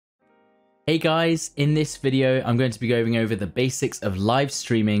Hey guys, in this video I'm going to be going over the basics of live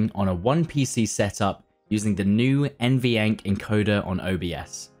streaming on a one PC setup using the new NVenc encoder on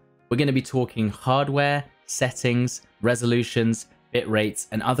OBS. We're going to be talking hardware, settings, resolutions, bit rates,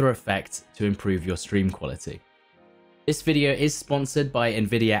 and other effects to improve your stream quality. This video is sponsored by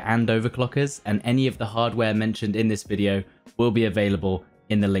NVIDIA and overclockers, and any of the hardware mentioned in this video will be available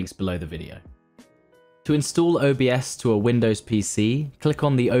in the links below the video. To install OBS to a Windows PC, click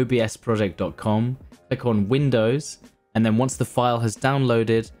on the obsproject.com, click on Windows, and then once the file has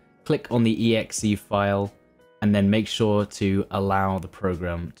downloaded, click on the exe file, and then make sure to allow the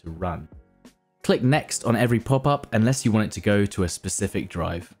program to run. Click Next on every pop-up unless you want it to go to a specific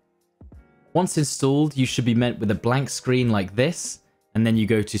drive. Once installed, you should be met with a blank screen like this, and then you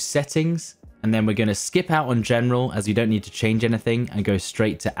go to Settings, and then we're going to skip out on General as you don't need to change anything and go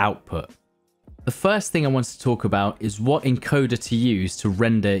straight to Output. The first thing I want to talk about is what encoder to use to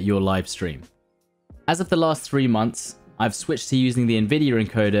render your live stream. As of the last 3 months, I've switched to using the NVIDIA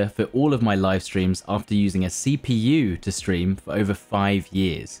encoder for all of my live streams after using a CPU to stream for over 5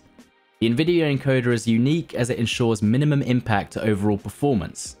 years. The NVIDIA encoder is unique as it ensures minimum impact to overall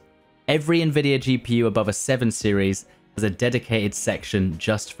performance. Every NVIDIA GPU above a 7 series has a dedicated section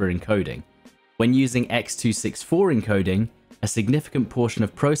just for encoding. When using x264 encoding, a significant portion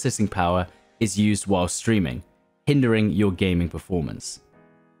of processing power is used while streaming, hindering your gaming performance.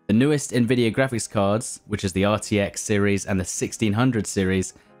 The newest NVIDIA graphics cards, which is the RTX series and the 1600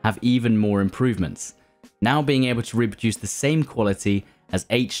 series, have even more improvements, now being able to reproduce the same quality as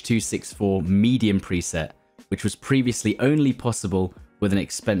H.264 medium preset, which was previously only possible with an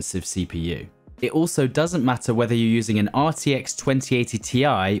expensive CPU. It also doesn't matter whether you're using an RTX 2080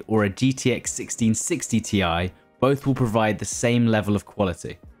 Ti or a GTX 1660 Ti, both will provide the same level of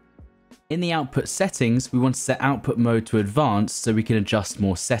quality. In the output settings, we want to set output mode to advanced so we can adjust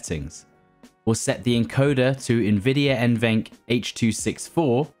more settings. We'll set the encoder to NVIDIA NVenc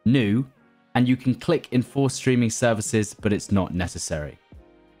H.264 new, and you can click Enforce Streaming Services, but it's not necessary.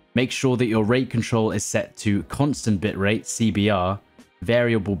 Make sure that your rate control is set to constant bitrate (CBR).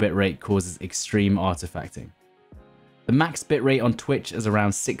 Variable bitrate causes extreme artifacting. The max bitrate on Twitch is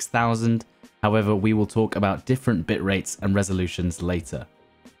around 6000, however we will talk about different bitrates and resolutions later.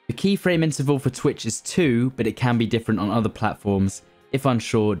 The keyframe interval for Twitch is 2, but it can be different on other platforms. If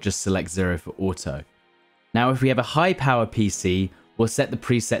unsure, just select 0 for auto. Now if we have a high power PC, we'll set the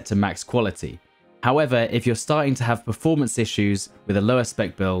preset to max quality. However, if you're starting to have performance issues with a lower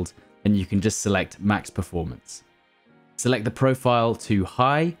spec build, then you can just select max performance. Select the profile to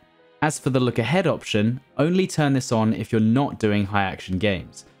high. As for the look ahead option, only turn this on if you're not doing high action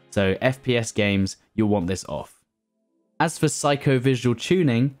games. So FPS games, you'll want this off. As for psycho-visual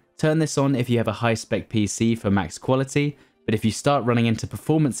tuning, turn this on if you have a high-spec PC for max quality, but if you start running into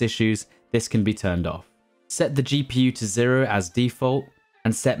performance issues, this can be turned off. Set the GPU to 0 as default,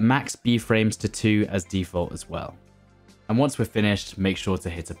 and set max B-frames to 2 as default as well. And once we're finished, make sure to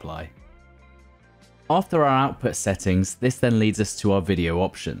hit apply. After our output settings, this then leads us to our video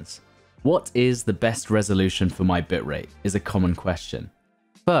options. What is the best resolution for my bitrate is a common question.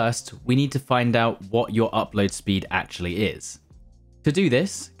 First, we need to find out what your upload speed actually is. To do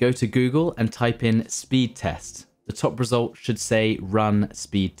this, go to Google and type in speed test. The top result should say run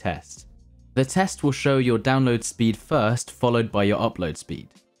speed test. The test will show your download speed first, followed by your upload speed.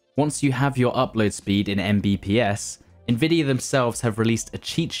 Once you have your upload speed in Mbps, NVIDIA themselves have released a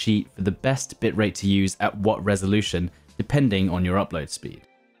cheat sheet for the best bitrate to use at what resolution, depending on your upload speed.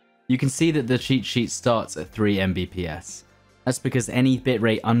 You can see that the cheat sheet starts at 3 Mbps. That's because any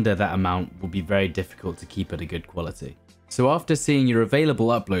bitrate under that amount will be very difficult to keep at a good quality. So after seeing your available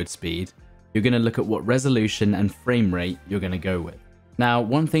upload speed, you're going to look at what resolution and frame rate you're going to go with. Now,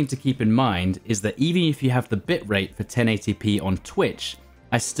 one thing to keep in mind is that even if you have the bitrate for 1080p on Twitch,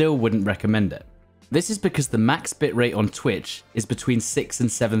 I still wouldn't recommend it. This is because the max bitrate on Twitch is between 6,000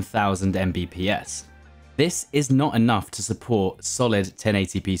 and 7,000 Mbps. This is not enough to support solid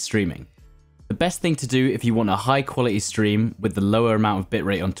 1080p streaming. The best thing to do if you want a high quality stream with the lower amount of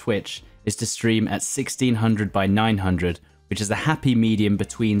bitrate on Twitch is to stream at 1600 by 900, which is a happy medium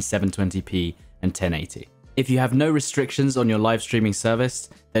between 720p and 1080. If you have no restrictions on your live streaming service,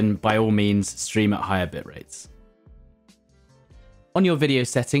 then by all means stream at higher bitrates. On your video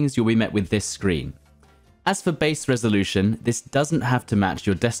settings, you'll be met with this screen. As for base resolution, this doesn't have to match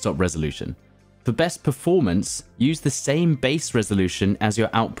your desktop resolution. For best performance, use the same base resolution as your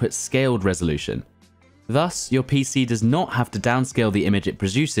output scaled resolution. Thus, your PC does not have to downscale the image it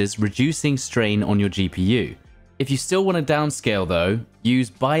produces, reducing strain on your GPU. If you still want to downscale though, use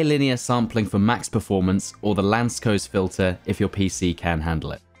bilinear sampling for max performance or the Lanskos filter if your PC can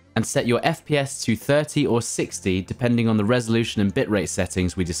handle it. and set your FPS to 30 or 60 depending on the resolution and bitrate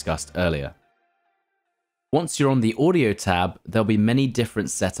settings we discussed earlier. Once you're on the audio tab, there'll be many different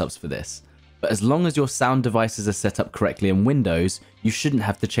setups for this, but as long as your sound devices are set up correctly in Windows, you shouldn't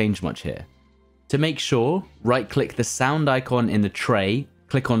have to change much here. To make sure, right-click the sound icon in the tray,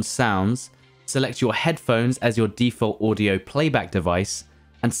 click on Sounds, select your headphones as your default audio playback device,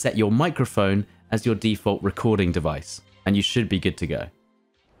 and set your microphone as your default recording device, and you should be good to go.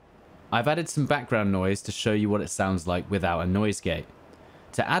 I've added some background noise to show you what it sounds like without a noise gate.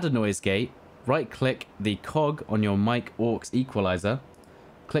 To add a noise gate, right-click the cog on your mic aux equalizer,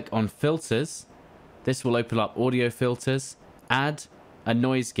 click on Filters. This will open up Audio Filters. Add a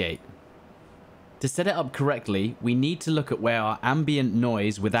noise gate. To set it up correctly, we need to look at where our ambient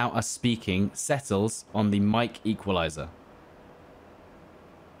noise without us speaking settles on the mic equalizer.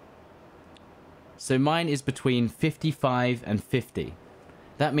 So mine is between 55 and 50.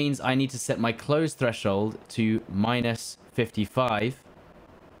 That means I need to set my close threshold to -55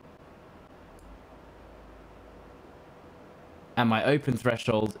 and my open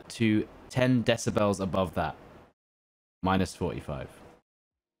threshold to 10 decibels above that, -45.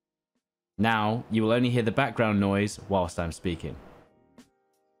 Now you will only hear the background noise whilst I'm speaking.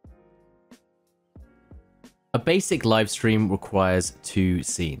 A basic live stream requires two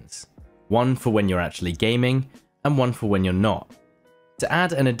scenes, one for when you're actually gaming and one for when you're not. To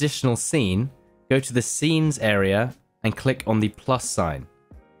add an additional scene, go to the Scenes area and click on the plus sign.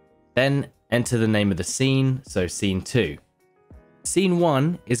 Then enter the name of the scene, so Scene 2. Scene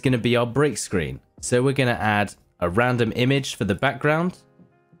 1 is going to be our break screen, so we're going to add a random image for the background.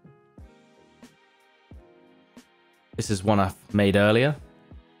 This is one I've made earlier.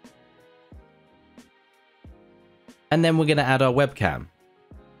 And then we're going to add our webcam.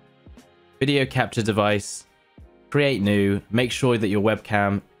 Video capture device. Create new, make sure that your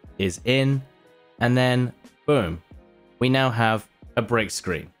webcam is in, and then boom, we now have a break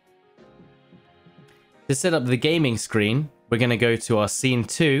screen. To set up the gaming screen, we're going to go to our scene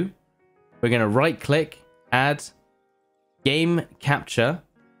 2, we're going to right click, add game capture,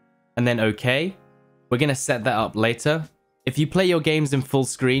 and then OK. We're going to set that up later. If you play your games in full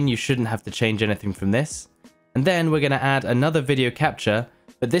screen, you shouldn't have to change anything from this. And then we're going to add another video capture,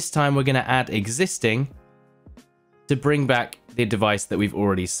 but this time we're going to add existing to bring back the device that we've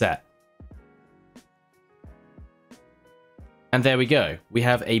already set. And there we go. We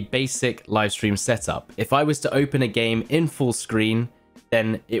have a basic live stream setup. If I was to open a game in full screen,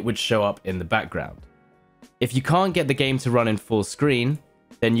 then it would show up in the background. If you can't get the game to run in full screen,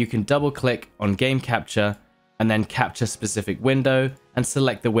 then you can double click on game capture and then capture specific window and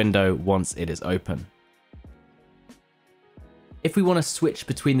select the window once it is open. If we want to switch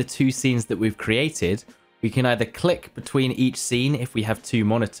between the two scenes that we've created, we can either click between each scene if we have two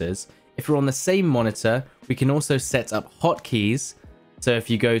monitors. If we're on the same monitor, we can also set up hotkeys. So if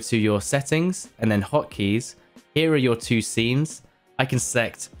you go to your settings and then hotkeys, here are your two scenes. I can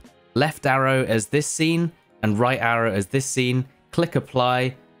select left arrow as this scene and right arrow as this scene, click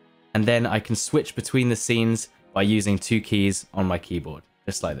apply, and then I can switch between the scenes by using two keys on my keyboard,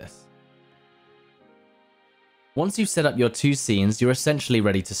 just like this. Once you've set up your two scenes, you're essentially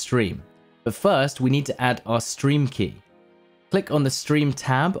ready to stream. But first, we need to add our stream key. Click on the Stream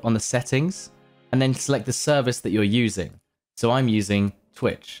tab on the settings, and then select the service that you're using. So I'm using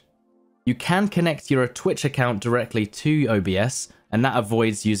Twitch. You can connect your Twitch account directly to OBS, and that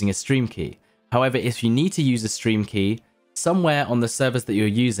avoids using a stream key. However, if you need to use a stream key, somewhere on the service that you're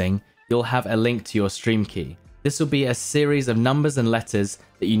using, you'll have a link to your stream key. This will be a series of numbers and letters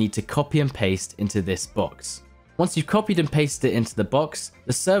that you need to copy and paste into this box. Once you've copied and pasted it into the box,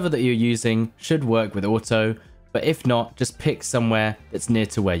 the server that you're using should work with auto, but if not, just pick somewhere that's near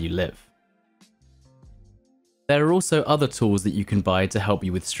to where you live. There are also other tools that you can buy to help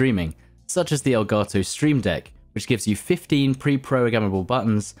you with streaming, such as the Elgato Stream Deck, which gives you 15 pre-programmable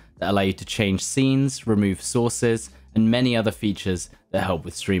buttons that allow you to change scenes, remove sources, and many other features that help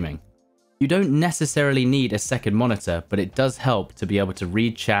with streaming. You don't necessarily need a second monitor, but it does help to be able to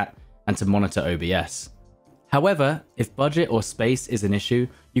read chat and to monitor OBS. However, if budget or space is an issue,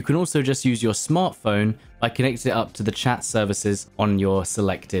 you can also just use your smartphone by connecting it up to the chat services on your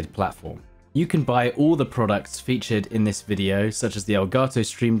selected platform. You can buy all the products featured in this video, such as the Elgato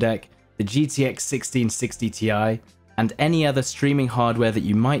Stream Deck, the GTX 1660 Ti, and any other streaming hardware that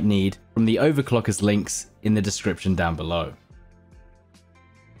you might need from the overclockers links in the description down below.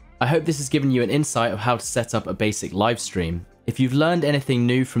 I hope this has given you an insight of how to set up a basic live stream. If you've learned anything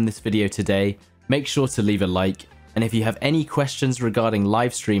new from this video today, make sure to leave a like, and if you have any questions regarding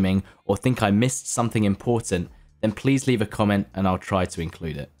live streaming or think I missed something important, then please leave a comment and I'll try to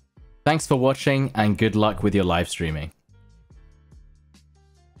include it. Thanks for watching and good luck with your live streaming.